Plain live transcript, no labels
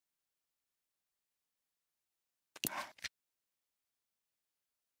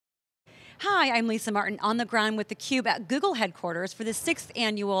Hi, I'm Lisa Martin, on the ground with theCUBE at Google headquarters for the 6th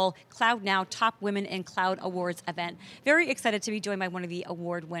annual CloudNOW Top Women in Cloud Awards event. Very excited to be joined by one of the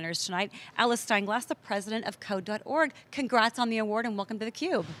award winners tonight, Alice Steinglass, the president of Code.org. Congrats on the award and welcome to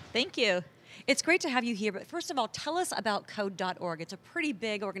theCUBE. Thank you. It's great to have you here, but first of all, tell us about Code.org. It's a pretty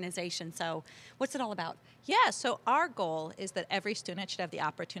big organization, so what's it all about? Yeah, so our goal is that every student should have the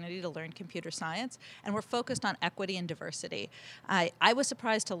opportunity to learn computer science, and we're focused on equity and diversity. I was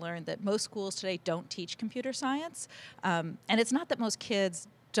surprised to learn that most schools today don't teach computer science, and it's not that most kids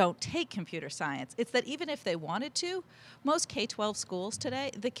don't take computer science. It's that even if they wanted to, most K-12 schools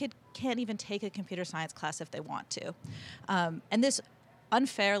today, the kid can't even take a computer science class if they want to. And this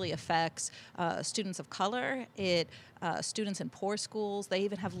unfairly affects students of color, students in poor schools. They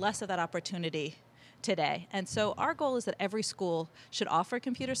even have less of that opportunity today. And so our goal is that every school should offer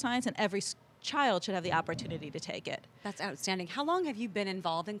computer science and every child should have the opportunity to take it. That's outstanding. How long have you been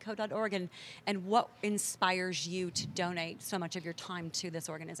involved in Code.org, and what inspires you to donate so much of your time to this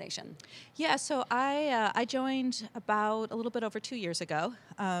organization? Yeah, so I joined about a little bit over 2 years ago.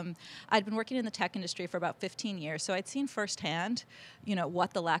 I'd been working in the tech industry for about 15 years, so I'd seen firsthand,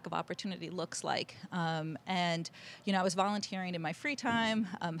 what the lack of opportunity looks like. And, I was volunteering in my free time,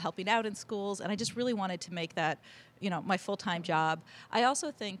 helping out in schools, and I just really wanted to make that, my full-time job. I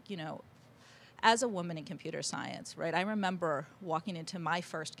also think, as a woman in computer science, right, I remember walking into my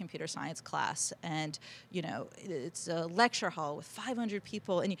first computer science class and, it's a lecture hall with 500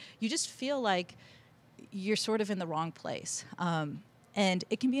 people and you just feel like you're sort of in the wrong place. And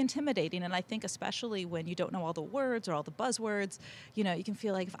it can be intimidating, and I think especially when you don't know all the words or all the buzzwords, you can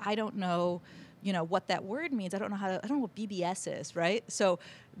feel like if I don't know, what that word means, I don't know what BBS is, right? So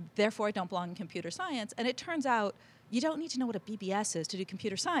therefore I don't belong in computer science, and it turns out you don't need to know what a BBS is to do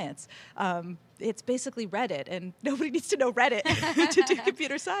computer science. It's basically Reddit, and nobody needs to know Reddit to do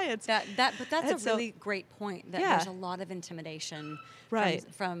computer science. But that's a really great point, that there's a lot of intimidation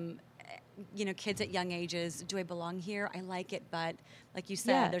from kids at young ages. Do I belong here? I like it, but like you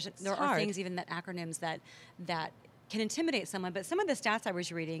said, there are things, even that acronyms that can intimidate someone. But some of the stats I was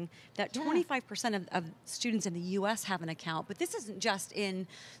reading, that 25% of students in the US have an account, but this isn't just in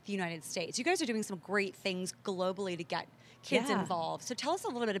the United States. You guys are doing some great things globally to get kids involved. So tell us a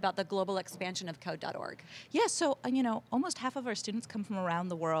little bit about the global expansion of Code.org. Yeah, so almost half of our students come from around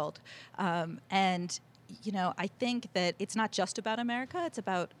the world. And I think that it's not just about America, it's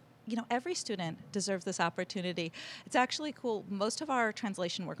about every student deserves this opportunity. It's actually cool. Most of our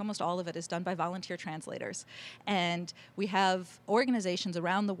translation work, almost all of it, is done by volunteer translators. And we have organizations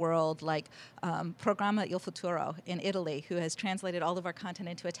around the world like Programma Il Futuro in Italy, who has translated all of our content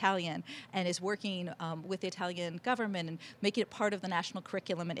into Italian and is working with the Italian government and making it part of the national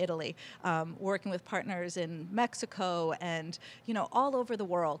curriculum in Italy, working with partners in Mexico and all over the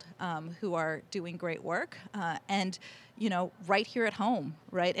world who are doing great work. And right here at home,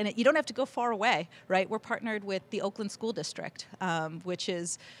 right? And you don't have to go far away, right? We're partnered with the Oakland School District, which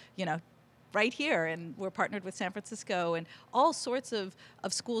is, right here, and we're partnered with San Francisco, and all sorts of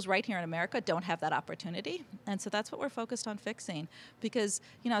schools right here in America don't have that opportunity. And so that's what we're focused on fixing. Because,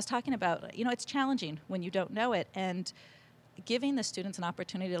 I was talking about, it's challenging when you don't know it, and giving the students an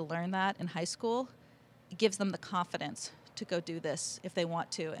opportunity to learn that in high school gives them the confidence to go do this if they want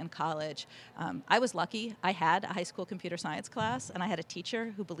to in college. I was lucky. I had a high school computer science class, and I had a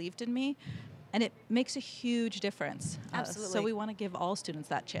teacher who believed in me. And it makes a huge difference. Absolutely. So we want to give all students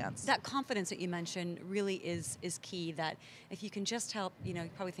that chance. That confidence that you mentioned really is key, that if you can just help, you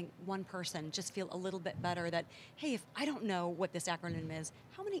probably think one person just feel a little bit better that, hey, if I don't know what this acronym is,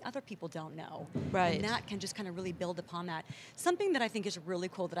 how many other people don't know? Right. And that can just kind of really build upon that. Something that I think is really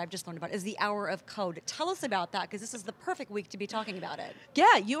cool that I've just learned about is the Hour of Code. Tell us about that, because this is the perfect week to be talking about it.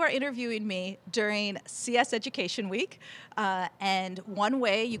 Yeah, you are interviewing me during CS Education Week. And one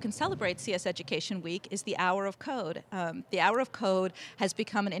way you can celebrate CS Education Week is the Hour of Code. The Hour of Code has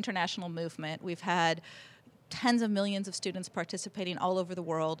become an international movement. We've had tens of millions of students participating all over the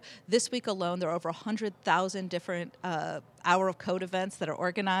world. This week alone, there are over 100,000 different Hour of Code events that are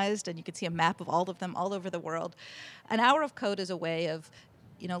organized, and you can see a map of all of them all over the world. An Hour of Code is a way of,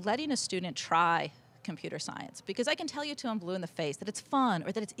 letting a student try computer science, because I can tell you till I'm blue in the face that it's fun,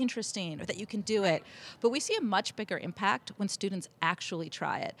 or that it's interesting, or that you can do it. But we see a much bigger impact when students actually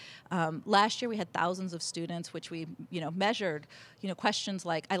try it. Last year we had thousands of students, which we measured questions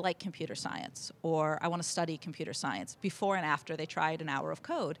like, I like computer science, or I want to study computer science, before and after they tried an Hour of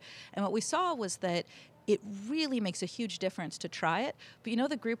Code. And what we saw was that it really makes a huge difference to try it. But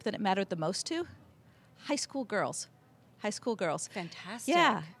the group that it mattered the most to? High school girls. High school girls. Fantastic.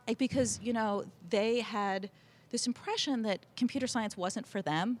 Yeah, because, they had this impression that computer science wasn't for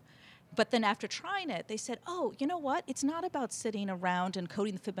them. But then after trying it, they said, oh, you know what? It's not about sitting around and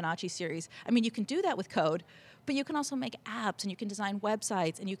coding the Fibonacci series. I mean, you can do that with code, but you can also make apps, and you can design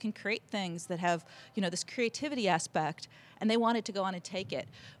websites, and you can create things that have, this creativity aspect, and they wanted to go on and take it.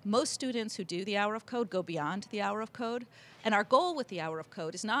 Most students who do the hour of code go beyond the hour of code, and our goal with the hour of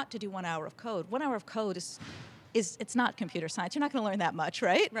code is not to do 1 hour of code. 1 hour of code is it's not computer science. You're not going to learn that much,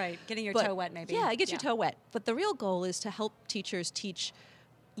 right? Right, getting your toe wet maybe. Yeah, it gets your toe wet. But the real goal is to help teachers teach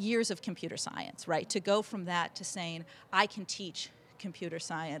years of computer science, right? To go from that to saying, I can teach computer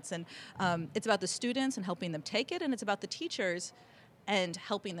science. And it's about the students and helping them take it, and it's about the teachers and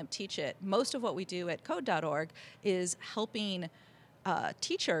helping them teach it. Most of what we do at code.org is helping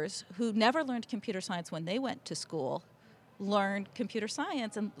teachers who never learned computer science when they went to school learn computer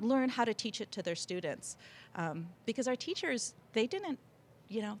science and learn how to teach it to their students. Because our teachers, they didn't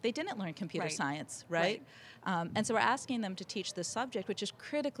learn computer science, right? And so we're asking them to teach this subject, which is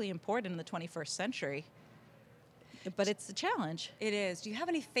critically important in the 21st century. But it's a challenge. It is. Do you have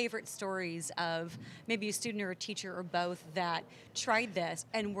any favorite stories of maybe a student or a teacher or both that tried this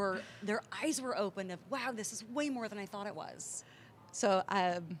and their eyes were open of, wow, this is way more than I thought it was? So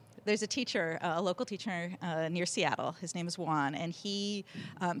there's a teacher, a local teacher near Seattle. His name is Juan, and he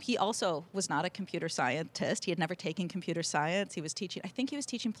also was not a computer scientist. He had never taken computer science. He was teaching, I think he was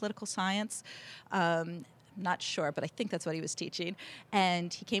teaching political science. Not sure, but I think that's what he was teaching.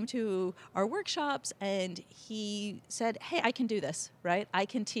 And he came to our workshops, and he said, hey, I can do this, right? I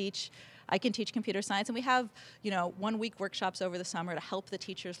can teach computer science. And we have, 1 week workshops over the summer to help the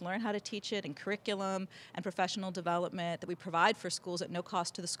teachers learn how to teach it, and curriculum and professional development that we provide for schools at no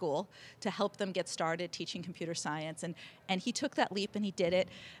cost to the school to help them get started teaching computer science. And he took that leap and he did it.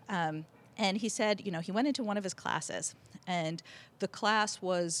 And he said, he went into one of his classes, and the class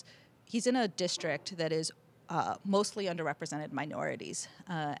was, he's in a district that is mostly underrepresented minorities.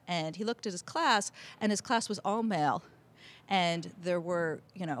 And he looked at his class, and his class was all male. And there were,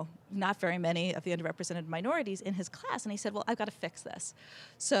 not very many of the underrepresented minorities in his class. And he said, well, I've got to fix this.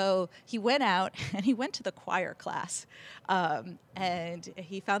 So he went out and he went to the choir class. And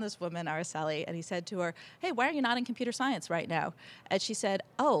he found this woman, Araceli, and he said to her, hey, why are you not in computer science right now? And she said,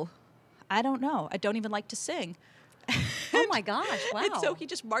 oh, I don't know. I don't even like to sing. Oh my gosh, wow. And so he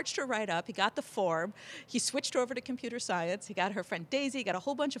just marched her right up. He got the form. He switched her over to computer science. He got her friend Daisy, got a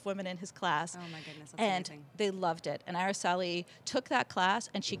whole bunch of women in his class. Oh my goodness, that's amazing. They loved it. And Araceli took that class,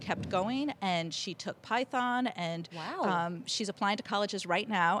 and she kept going, and she took Python, and wow. She's applying to colleges right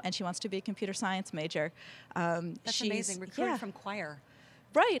now, and she wants to be a computer science major. That's amazing, recruited from choir.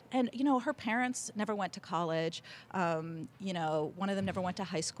 Right, and her parents never went to college. One of them never went to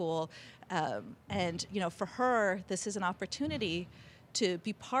high school, and for her, this is an opportunity to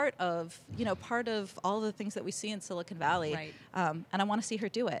be part of all the things that we see in Silicon Valley. Right. And I want to see her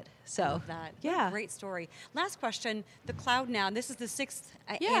do it. So I love that. Yeah, great story. Last question: the CloudNOW. This is the 6th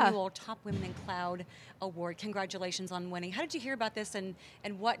annual Top Women in Cloud Award. Congratulations on winning. How did you hear about this, and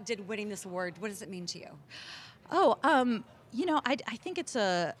what did winning this award? What does it mean to you? Oh. I think it's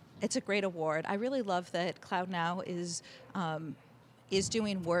a great award. I really love that CloudNOW is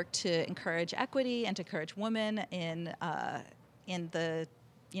doing work to encourage equity and to encourage women in the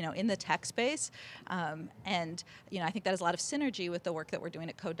tech space. And I think that has a lot of synergy with the work that we're doing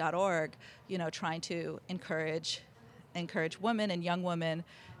at code.org, trying to encourage women and young women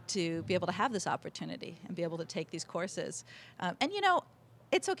to be able to have this opportunity and be able to take these courses. And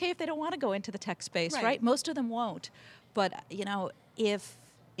it's okay if they don't want to go into the tech space, right? Most of them won't. But,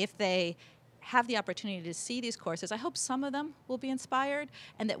 if they have the opportunity to see these courses, I hope some of them will be inspired,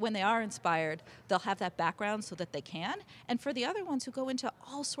 and that when they are inspired, they'll have that background so that they can. And for the other ones who go into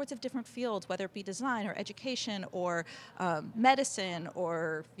all sorts of different fields, whether it be design or education or medicine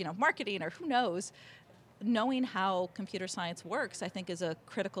or, marketing or who knows, knowing how computer science works, I think, is a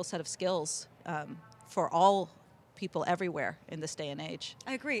critical set of skills for all people everywhere in this day and age.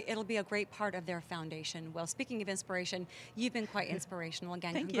 I agree. It'll be a great part of their foundation. Well, speaking of inspiration, you've been quite inspirational.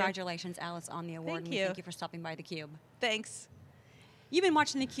 Again, congratulations, Alice, on the award. Thank you. Thank you for stopping by theCUBE. Thanks. You've been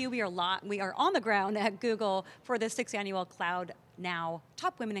watching theCUBE. We are on the ground at Google for the 6th annual CloudNOW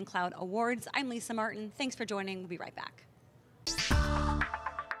Top Women in Cloud Awards. I'm Lisa Martin. Thanks for joining. We'll be right back.